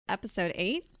Episode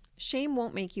 8, Shame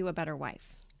Won't Make You a Better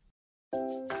Wife.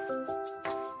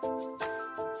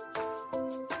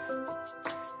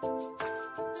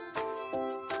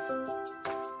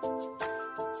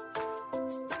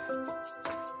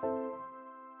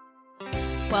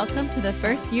 Welcome to the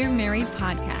First Year Married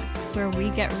podcast, where we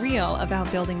get real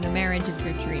about building the marriage of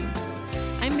your dreams.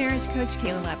 I'm marriage coach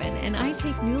Kayla Levin, and I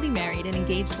take newly married and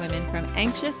engaged women from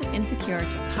anxious and insecure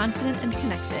to confident and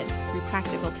connected through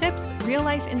practical tips,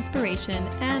 real-life inspiration,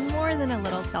 and more than a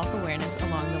little self-awareness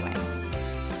along the way.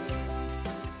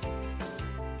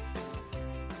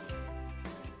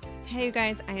 Hey, you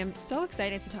guys, I am so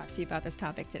excited to talk to you about this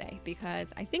topic today because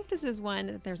I think this is one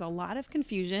that there's a lot of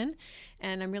confusion,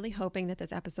 and I'm really hoping that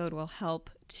this episode will help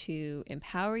to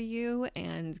empower you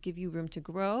and give you room to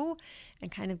grow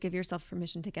and kind of give yourself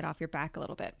permission to get off your back a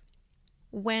little bit.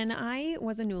 When I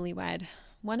was a newlywed,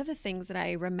 one of the things that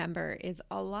I remember is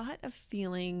a lot of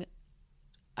feeling,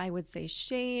 I would say,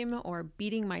 shame or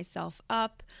beating myself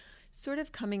up, sort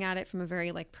of coming at it from a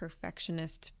very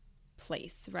perfectionist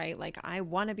place, right? Like, I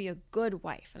want to be a good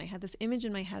wife, and I had this image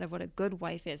in my head of what a good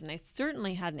wife is, and I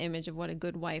certainly had an image of what a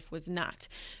good wife was not,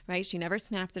 right? She never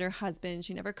snapped at her husband,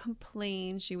 she never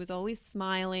complained, she was always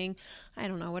smiling. I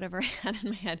don't know, whatever I had in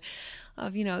my head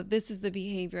of, this is the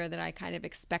behavior that I kind of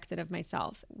expected of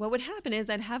myself. What would happen is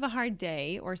I'd have a hard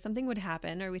day, or something would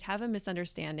happen, or we'd have a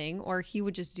misunderstanding, or he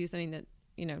would just do something that,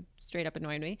 straight up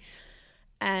annoyed me,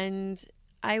 and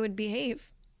I would behave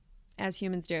as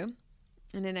humans do,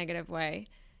 in a negative way.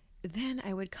 Then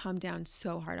I would come down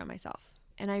so hard on myself.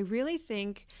 And I really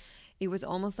think it was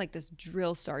almost like this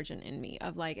drill sergeant in me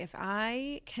of if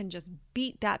I can just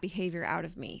beat that behavior out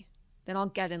of me, then I'll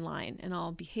get in line and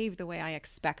I'll behave the way I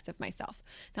expect of myself.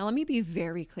 Now, let me be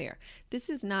very clear. This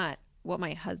is not what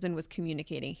my husband was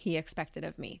communicating he expected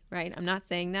of me, right? I'm not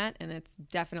saying that, and it's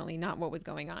definitely not what was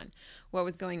going on. What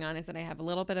was going on is that I have a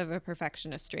little bit of a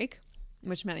perfectionist streak,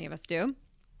 which many of us do.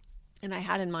 And I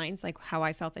had in mind how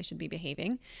I felt I should be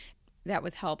behaving. That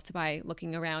was helped by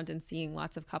looking around and seeing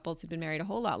lots of couples who'd been married a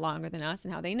whole lot longer than us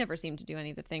and how they never seemed to do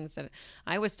any of the things that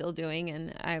I was still doing.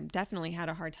 And I definitely had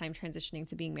a hard time transitioning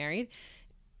to being married.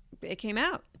 It came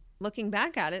out. Looking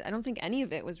back at it, I don't think any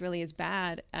of it was really as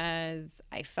bad as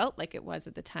I felt like it was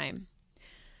at the time.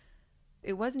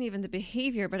 It wasn't even the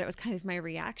behavior, but it was kind of my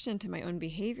reaction to my own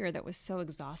behavior that was so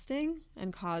exhausting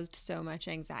and caused so much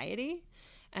anxiety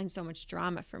and so much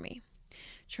drama for me.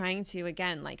 Trying to,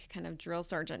 again, kind of drill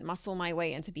sergeant, muscle my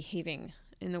way into behaving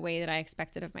in the way that I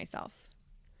expected of myself.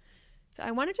 So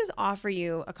I want to just offer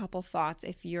you a couple thoughts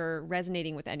if you're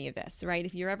resonating with any of this, right?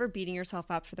 If you're ever beating yourself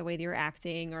up for the way that you're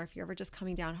acting, or if you're ever just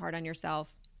coming down hard on yourself,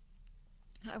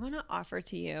 I want to offer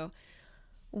to you,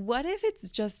 what if it's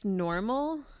just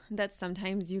normal that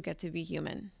sometimes you get to be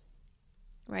human,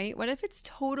 right? What if it's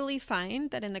totally fine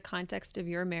that in the context of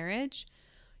your marriage,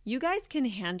 you guys can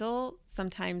handle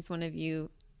sometimes one of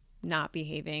you not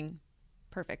behaving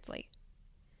perfectly.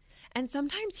 And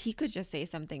sometimes he could just say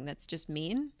something that's just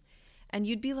mean, and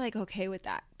you'd be okay with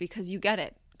that because you get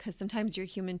it. Because sometimes you're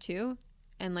human too,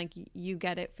 and you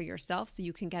get it for yourself, so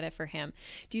you can get it for him.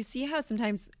 Do you see how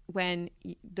sometimes when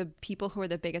the people who are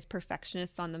the biggest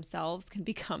perfectionists on themselves can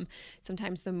become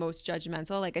sometimes the most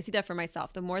judgmental? I see that for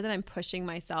myself. The more that I'm pushing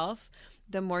myself,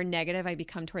 the more negative I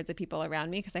become towards the people around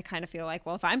me, because I kind of feel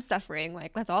well, if I'm suffering,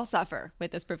 let's all suffer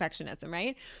with this perfectionism,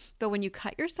 right? But when you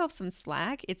cut yourself some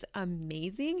slack, it's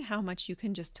amazing how much you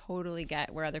can just totally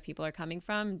get where other people are coming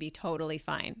from and be totally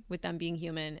fine with them being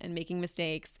human and making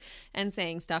mistakes and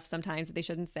saying stuff sometimes that they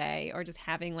shouldn't say, or just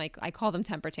having I call them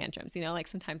temper tantrums,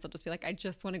 sometimes they'll just be I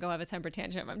just want to go have a temper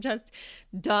tantrum. I'm just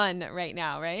done right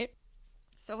now, right?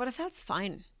 So what if that's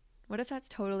fine? What if that's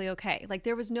totally okay?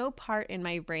 There was no part in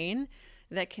my brain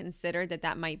that considered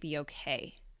that might be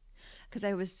okay, because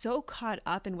I was so caught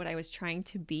up in what I was trying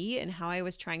to be and how I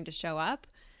was trying to show up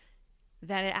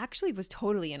that it actually was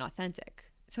totally inauthentic.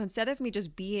 So instead of me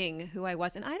just being who I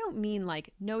was, and I don't mean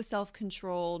no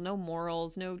self-control, no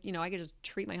morals, no, I could just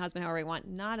treat my husband however I want,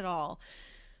 not at all.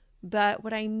 But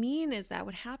what I mean is that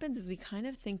what happens is we kind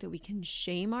of think that we can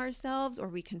shame ourselves or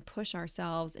we can push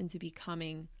ourselves into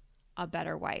becoming a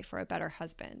better wife or a better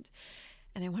husband.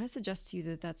 And I want to suggest to you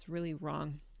that that's really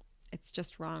wrong. It's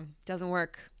just wrong. It doesn't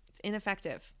work. It's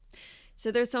ineffective.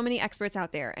 So there's so many experts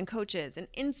out there and coaches and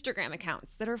Instagram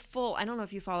accounts that are full. I don't know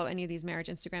if you follow any of these marriage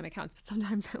Instagram accounts, but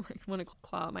sometimes I want to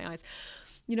claw out my eyes.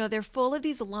 They're full of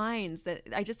these lines that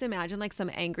I just imagine some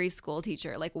angry school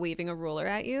teacher waving a ruler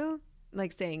at you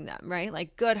like saying them, right?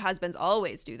 Like good husbands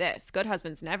always do this. Good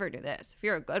husbands never do this. If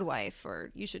you're a good wife,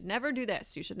 or you should never do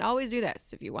this. You should always do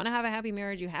this. If you want to have a happy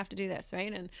marriage, you have to do this,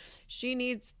 right? And she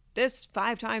needs this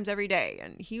 5 times every day,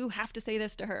 and you have to say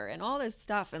this to her, and all this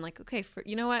stuff. And like, okay,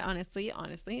 you know what? Honestly,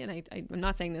 and I'm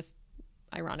not saying this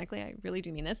ironically, I really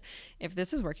do mean this. If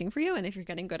this is working for you, and if you're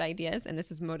getting good ideas, and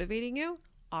this is motivating you,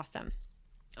 awesome.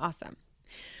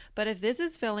 But if this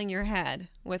is filling your head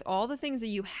with all the things that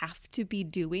you have to be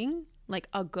doing, like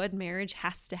a good marriage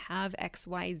has to have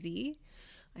XYZ,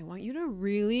 I want you to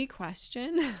really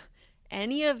question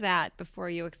any of that before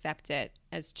you accept it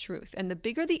as truth. And the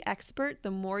bigger the expert,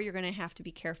 the more you're going to have to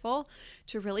be careful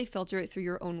to really filter it through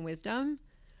your own wisdom.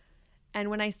 And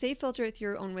when I say filter it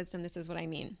through your own wisdom, this is what I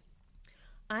mean.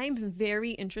 I'm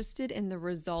very interested in the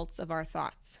results of our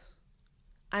thoughts.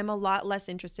 I'm a lot less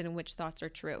interested in which thoughts are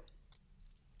true.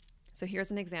 So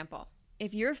here's an example.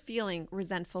 If you're feeling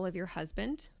resentful of your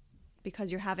husband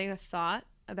because you're having a thought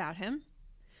about him,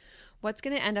 what's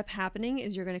going to end up happening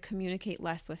is you're going to communicate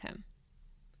less with him.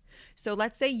 So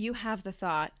let's say you have the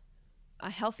thought, a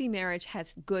healthy marriage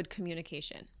has good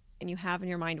communication, and you have in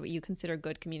your mind what you consider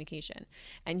good communication,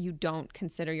 and you don't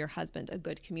consider your husband a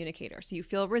good communicator. So you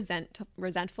feel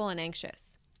resentful and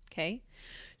anxious, okay?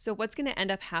 So what's going to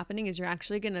end up happening is you're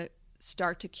actually going to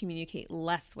start to communicate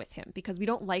less with him, because we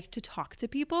don't like to talk to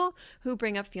people who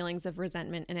bring up feelings of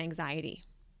resentment and anxiety.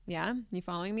 Yeah? You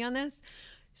following me on this?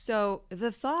 So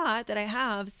the thought that I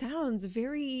have sounds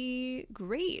very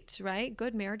great, right?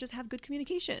 Good marriages have good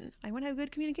communication. I want to have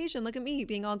good communication. Look at me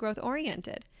being all growth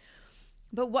oriented.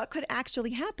 But what could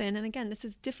actually happen, and again, this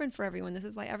is different for everyone. This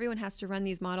is why everyone has to run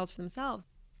these models for themselves.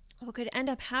 What could end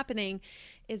up happening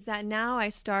is that now I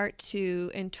start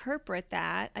to interpret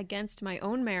that against my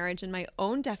own marriage and my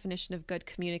own definition of good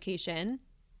communication.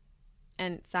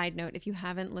 And side note, if you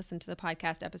haven't listened to the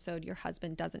podcast episode, your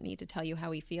husband doesn't need to tell you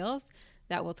how he feels.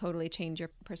 That will totally change your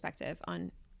perspective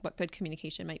on what good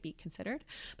communication might be considered.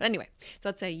 But anyway, so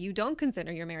let's say you don't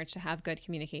consider your marriage to have good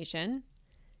communication.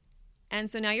 And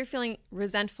so now you're feeling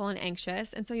resentful and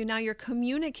anxious. And so now you're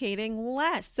communicating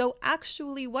less. So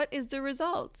actually, what is the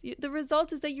result? The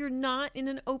result is that you're not in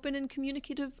an open and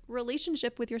communicative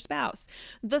relationship with your spouse.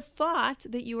 The thought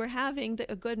that you were having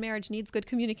that a good marriage needs good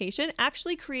communication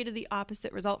actually created the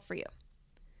opposite result for you.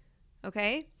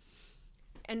 Okay?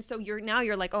 And so you're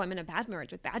like, oh, I'm in a bad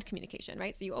marriage with bad communication,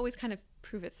 right? So you always kind of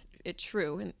prove it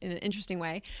true in an interesting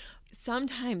way.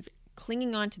 Sometimes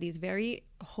clinging on to these very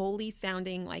holy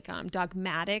sounding, like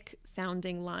dogmatic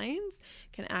sounding lines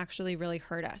can actually really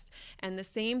hurt us. And the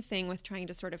same thing with trying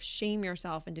to sort of shame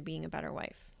yourself into being a better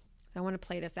wife. So I want to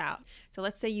play this out. So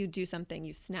let's say you do something,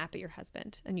 you snap at your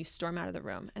husband and you storm out of the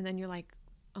room, and then you're like,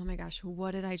 oh my gosh,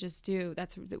 what did I just do?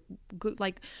 That's good.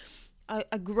 Like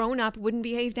a grown-up wouldn't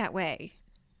behave that way,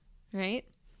 right?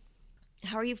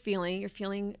 How are you feeling? You're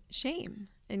feeling shame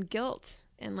and guilt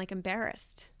and like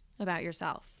embarrassed about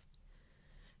yourself.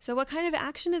 So what kind of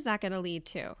action is that going to lead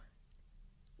to?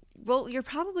 Well, you're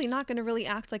probably not going to really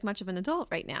act like much of an adult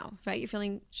right now, right? You're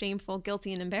feeling shameful,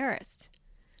 guilty, and embarrassed.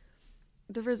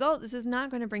 The result, this is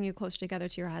not going to bring you closer together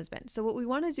to your husband. So what we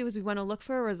want to do is we want to look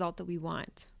for a result that we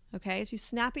want, okay? So you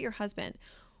snap at your husband.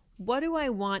 What do I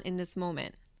want in this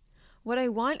moment? What I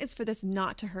want is for this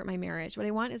not to hurt my marriage. What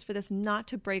I want is for this not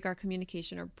to break our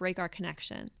communication or break our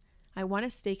connection. I want to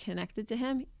stay connected to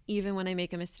him even when I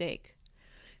make a mistake.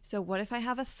 So what if I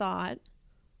have a thought?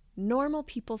 Normal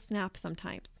people snap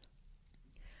sometimes.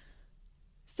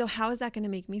 So how is that going to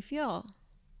make me feel?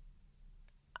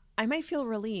 I might feel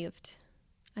relieved.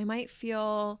 I might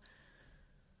feel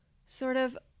sort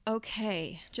of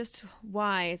okay, just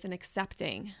wise and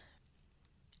accepting.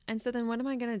 And so then what am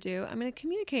I going to do? I'm going to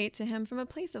communicate to him from a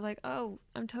place of like, oh,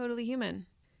 I'm totally human.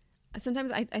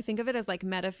 Sometimes I think of it as like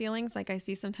meta feelings. Like I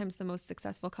see sometimes the most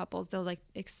successful couples, they'll like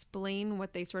explain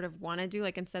what they sort of want to do.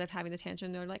 Like instead of having the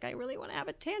tantrum, they're like, I really want to have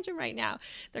a tantrum right now.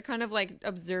 They're kind of like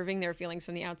observing their feelings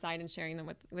from the outside and sharing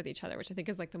them with each other, which I think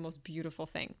is like the most beautiful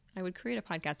thing. I would create a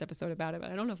podcast episode about it,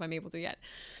 but I don't know if I'm able to yet.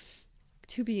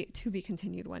 To be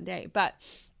continued one day. But,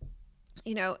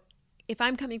 you know, if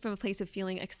I'm coming from a place of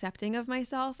feeling accepting of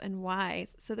myself and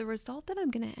wise, so the result that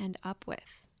I'm going to end up with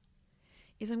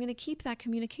is I'm going to keep that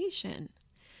communication,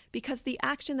 because the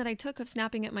action that I took of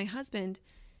snapping at my husband,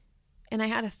 and I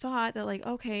had a thought that like,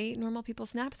 okay, normal people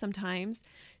snap sometimes.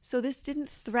 So this didn't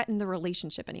threaten the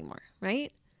relationship anymore,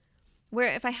 right?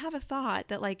 Where if I have a thought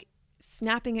that like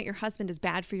snapping at your husband is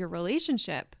bad for your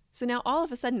relationship, so now all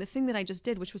of a sudden the thing that I just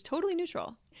did, which was totally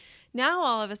neutral, now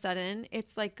all of a sudden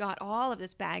it's like got all of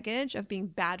this baggage of being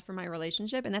bad for my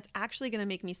relationship. And that's actually going to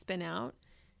make me spin out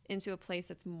into a place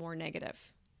that's more negative.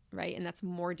 right? And that's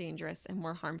more dangerous and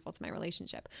more harmful to my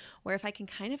relationship. Where if I can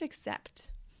kind of accept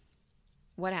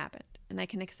what happened and I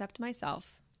can accept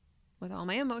myself with all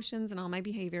my emotions and all my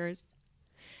behaviors.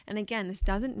 And again, this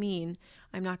doesn't mean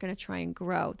I'm not going to try and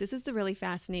grow. This is the really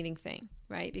fascinating thing,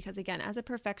 right? Because again, as a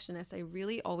perfectionist, I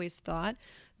really always thought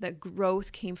that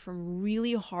growth came from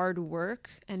really hard work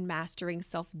and mastering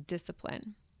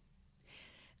self-discipline.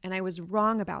 And I was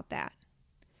wrong about that.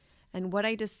 And what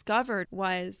I discovered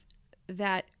was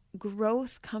that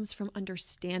growth comes from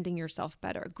understanding yourself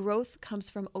better. Growth comes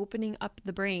from opening up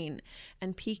the brain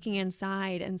and peeking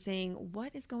inside and saying,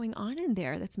 what is going on in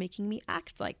there that's making me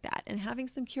act like that? And having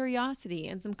some curiosity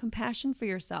and some compassion for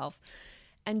yourself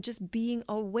and just being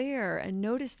aware and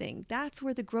noticing. That's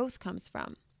where the growth comes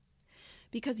from.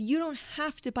 Because you don't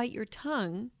have to bite your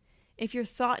tongue if your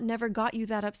thought never got you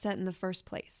that upset in the first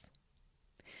place.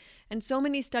 And so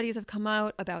many studies have come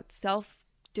out about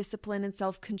self-discipline and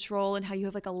self-control and how you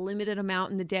have like a limited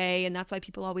amount in the day. And that's why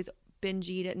people always binge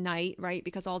eat at night, right?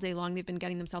 Because all day long they've been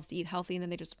getting themselves to eat healthy and then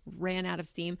they just ran out of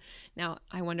steam. Now,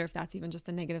 I wonder if that's even just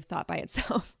a negative thought by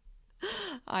itself.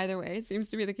 Either way, it seems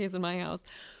to be the case in my house.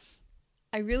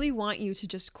 I really want you to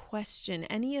just question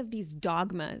any of these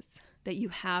dogmas that you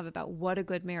have about what a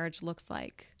good marriage looks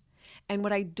like. And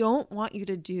what I don't want you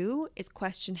to do is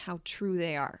question how true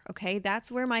they are, okay?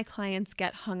 That's where my clients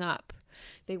get hung up.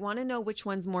 They want to know which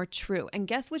one's more true. And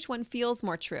guess which one feels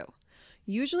more true?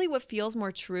 Usually what feels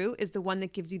more true is the one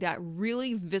that gives you that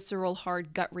really visceral,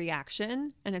 hard gut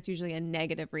reaction, and it's usually a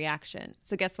negative reaction.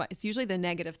 So guess what? It's usually the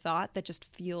negative thought that just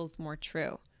feels more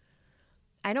true.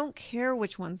 I don't care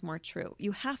which one's more true.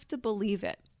 You have to believe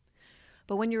it.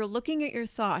 But when you're looking at your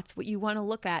thoughts, what you want to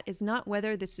look at is not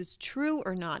whether this is true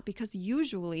or not, because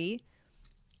usually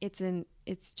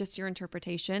it's just your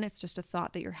interpretation. It's just a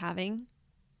thought that you're having.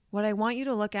 What I want you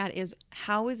to look at is,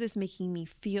 how is this making me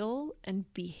feel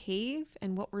and behave,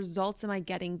 and what results am I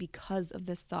getting because of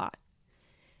this thought?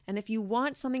 And if you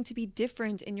want something to be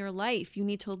different in your life, you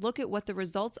need to look at what the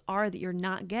results are that you're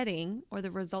not getting, or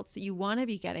the results that you want to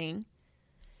be getting.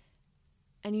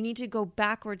 And you need to go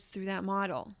backwards through that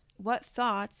model. What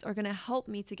thoughts are going to help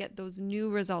me to get those new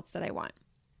results that I want?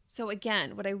 So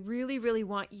again, what I really, really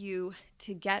want you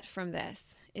to get from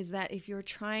this is that if you're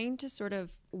trying to sort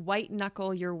of white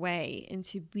knuckle your way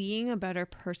into being a better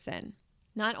person,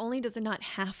 not only does it not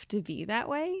have to be that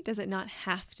way, does it not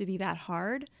have to be that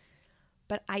hard,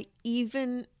 but I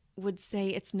even would say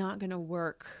it's not going to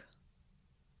work.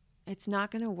 It's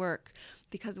not going to work,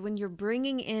 because when you're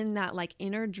bringing in that like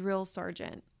inner drill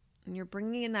sergeant and you're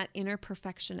bringing in that inner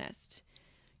perfectionist,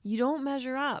 you don't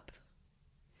measure up.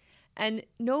 And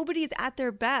nobody's at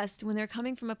their best when they're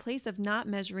coming from a place of not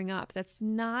measuring up. That's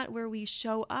not where we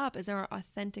show up as our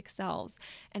authentic selves.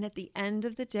 And at the end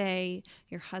of the day,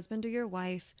 your husband or your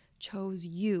wife chose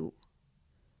you,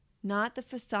 not the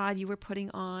facade you were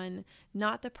putting on,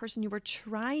 not the person you were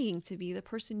trying to be, the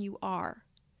person you are.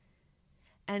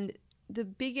 And the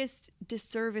biggest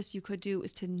disservice you could do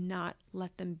is to not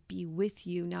let them be with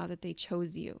you now that they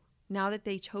chose you. Now that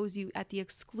they chose you at the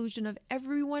exclusion of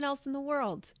everyone else in the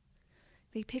world.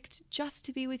 They picked just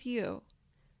to be with you,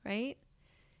 right?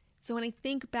 So when I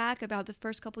think back about the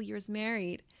first couple years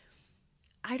married,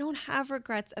 I don't have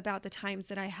regrets about the times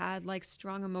that I had like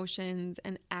strong emotions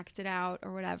and acted out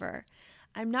or whatever.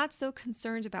 I'm not so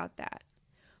concerned about that.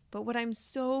 But what I'm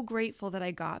so grateful that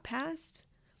I got past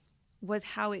was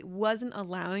how it wasn't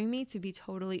allowing me to be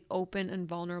totally open and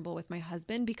vulnerable with my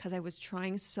husband, because I was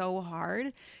trying so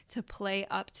hard to play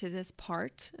up to this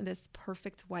part, this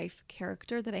perfect wife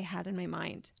character that I had in my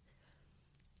mind.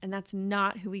 And that's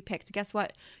not who we picked. Guess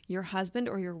what? Your husband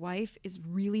or your wife is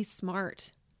really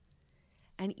smart.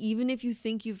 And even if you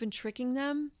think you've been tricking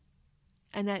them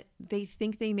and that they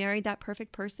think they married that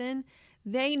perfect person,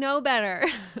 they know better.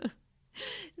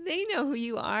 They know who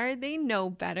you are. They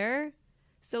know better.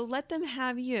 So let them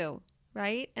have you,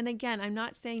 right? And again, I'm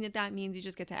not saying that that means you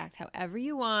just get to act however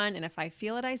you want, and if I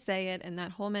feel it, I say it, and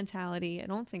that whole mentality, I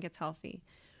don't think it's healthy.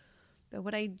 But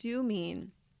what I do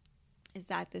mean is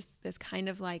that this kind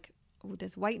of like,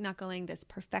 this white knuckling, this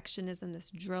perfectionism, this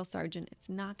drill sergeant, it's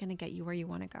not going to get you where you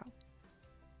want to go,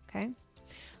 okay?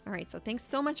 All right, so thanks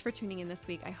so much for tuning in this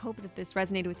week. I hope that this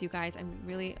resonated with you guys. I'm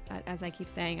really, as I keep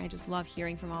saying, I just love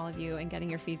hearing from all of you and getting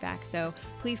your feedback. So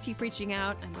please keep reaching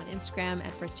out. I'm on Instagram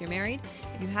at First Year Married.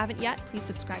 If you haven't yet, please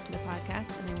subscribe to the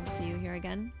podcast, and I will see you here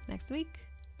again next week.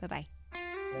 Bye-bye.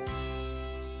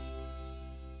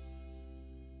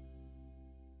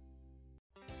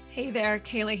 Hey there,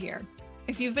 Kayla here.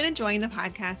 If you've been enjoying the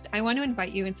podcast, I want to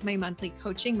invite you into my monthly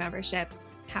coaching membership,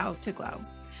 How to Glow.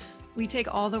 We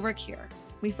take all the work here.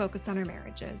 We focus on our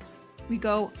marriages. We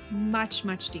go much,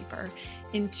 much deeper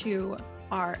into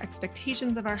our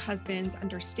expectations of our husbands,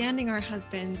 understanding our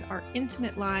husbands, our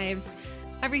intimate lives,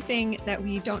 everything that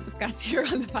we don't discuss here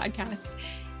on the podcast.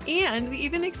 And we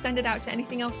even extend it out to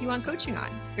anything else you want coaching on: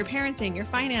 your parenting, your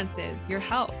finances, your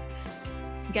health.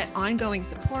 Get ongoing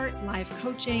support, live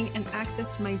coaching, and access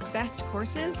to my best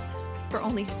courses for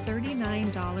only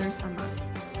 $39 a month.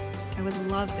 I would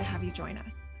love to have you join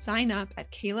us. Sign up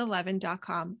at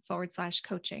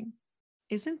kaylalevin.com/coaching.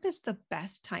 Isn't this the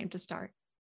best time to start?